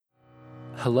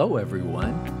Hello,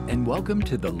 everyone, and welcome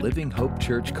to the Living Hope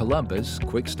Church Columbus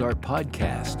Quick Start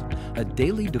Podcast, a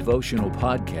daily devotional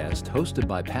podcast hosted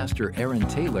by Pastor Aaron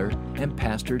Taylor and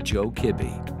Pastor Joe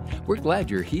Kibbe. We're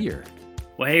glad you're here.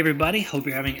 Well, hey everybody, hope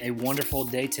you're having a wonderful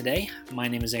day today. My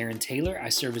name is Aaron Taylor. I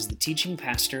serve as the teaching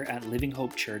pastor at Living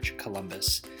Hope Church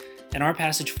Columbus. And our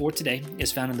passage for today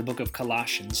is found in the book of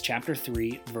Colossians, chapter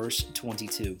 3, verse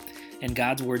 22. And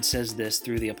God's word says this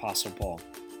through the Apostle Paul.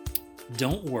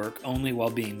 Don't work only while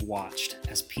being watched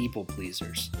as people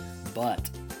pleasers, but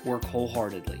work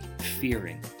wholeheartedly,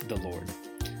 fearing the Lord.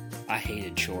 I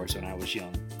hated chores when I was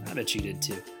young. I bet you did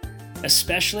too.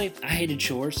 Especially, I hated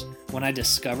chores when I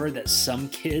discovered that some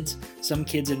kids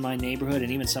in my neighborhood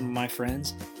and even some of my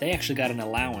friends, they actually got an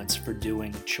allowance for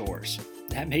doing chores.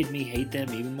 That made me hate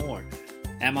them even more.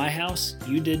 At my house,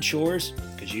 you did chores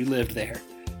because you lived there.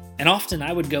 And often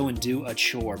I would go and do a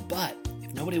chore, but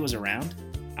if nobody was around,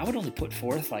 I would only put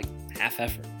forth like half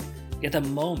effort. Yet the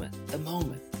moment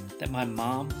that my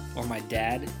mom or my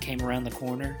dad came around the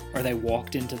corner or they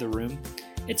walked into the room,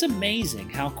 it's amazing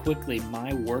how quickly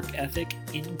my work ethic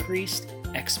increased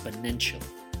exponentially.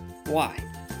 Why?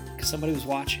 Because somebody was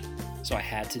watching, so I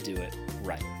had to do it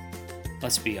right.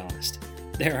 Let's be honest.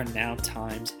 There are now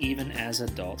times, even as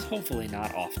adults, hopefully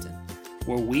not often,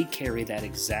 where we carry that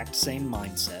exact same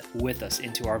mindset with us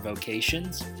into our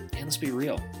vocations, and let's be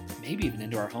real, maybe even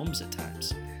into our homes at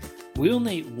times. We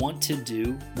only want to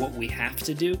do what we have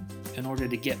to do in order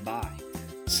to get by.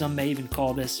 Some may even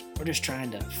call this, we're just trying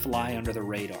to fly under the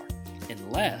radar,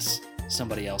 unless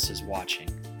somebody else is watching.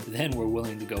 Then we're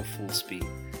willing to go full speed.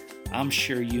 I'm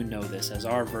sure you know this, as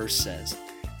our verse says,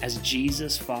 as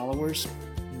Jesus followers,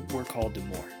 we're called to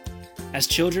more. As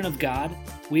children of God,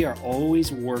 we are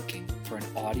always working for an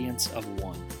audience of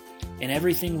one. In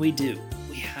everything we do,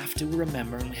 we have to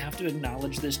remember and we have to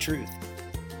acknowledge this truth.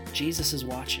 Jesus is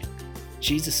watching.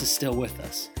 Jesus is still with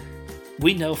us.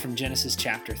 We know from Genesis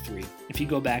chapter 3, if you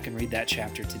go back and read that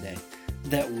chapter today,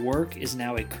 that work is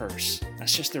now a curse.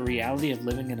 That's just the reality of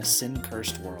living in a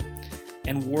sin-cursed world.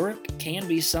 And work can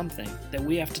be something that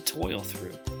we have to toil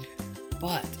through.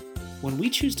 But when we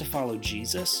choose to follow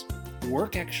Jesus,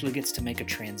 work actually gets to make a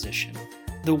transition.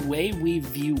 The way we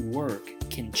view work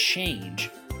can change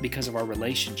because of our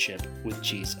relationship with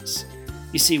Jesus.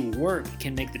 You see, work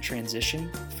can make the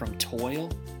transition from toil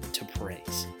to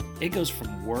praise. It goes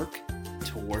from work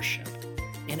to worship.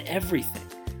 In everything,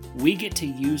 we get to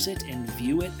use it and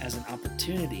view it as an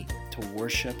opportunity to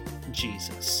worship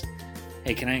Jesus.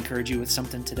 Hey, can I encourage you with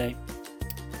something today?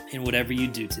 In whatever you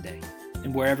do today,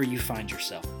 and wherever you find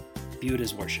yourself, view it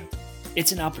as worship.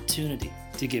 It's an opportunity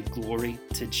to give glory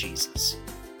to Jesus.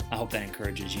 I hope that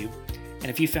encourages you. And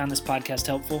if you found this podcast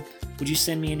helpful, would you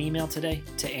send me an email today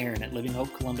to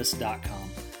Aaron@livinghopecolumbus.com.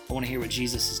 I want to hear what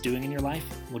Jesus is doing in your life,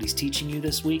 what he's teaching you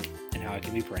this week, and how I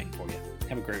can be praying for you.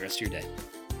 Have a great rest of your day.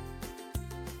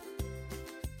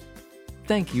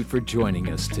 Thank you for joining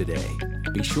us today.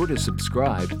 Be sure to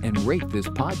subscribe and rate this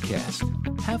podcast.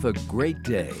 Have a great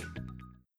day.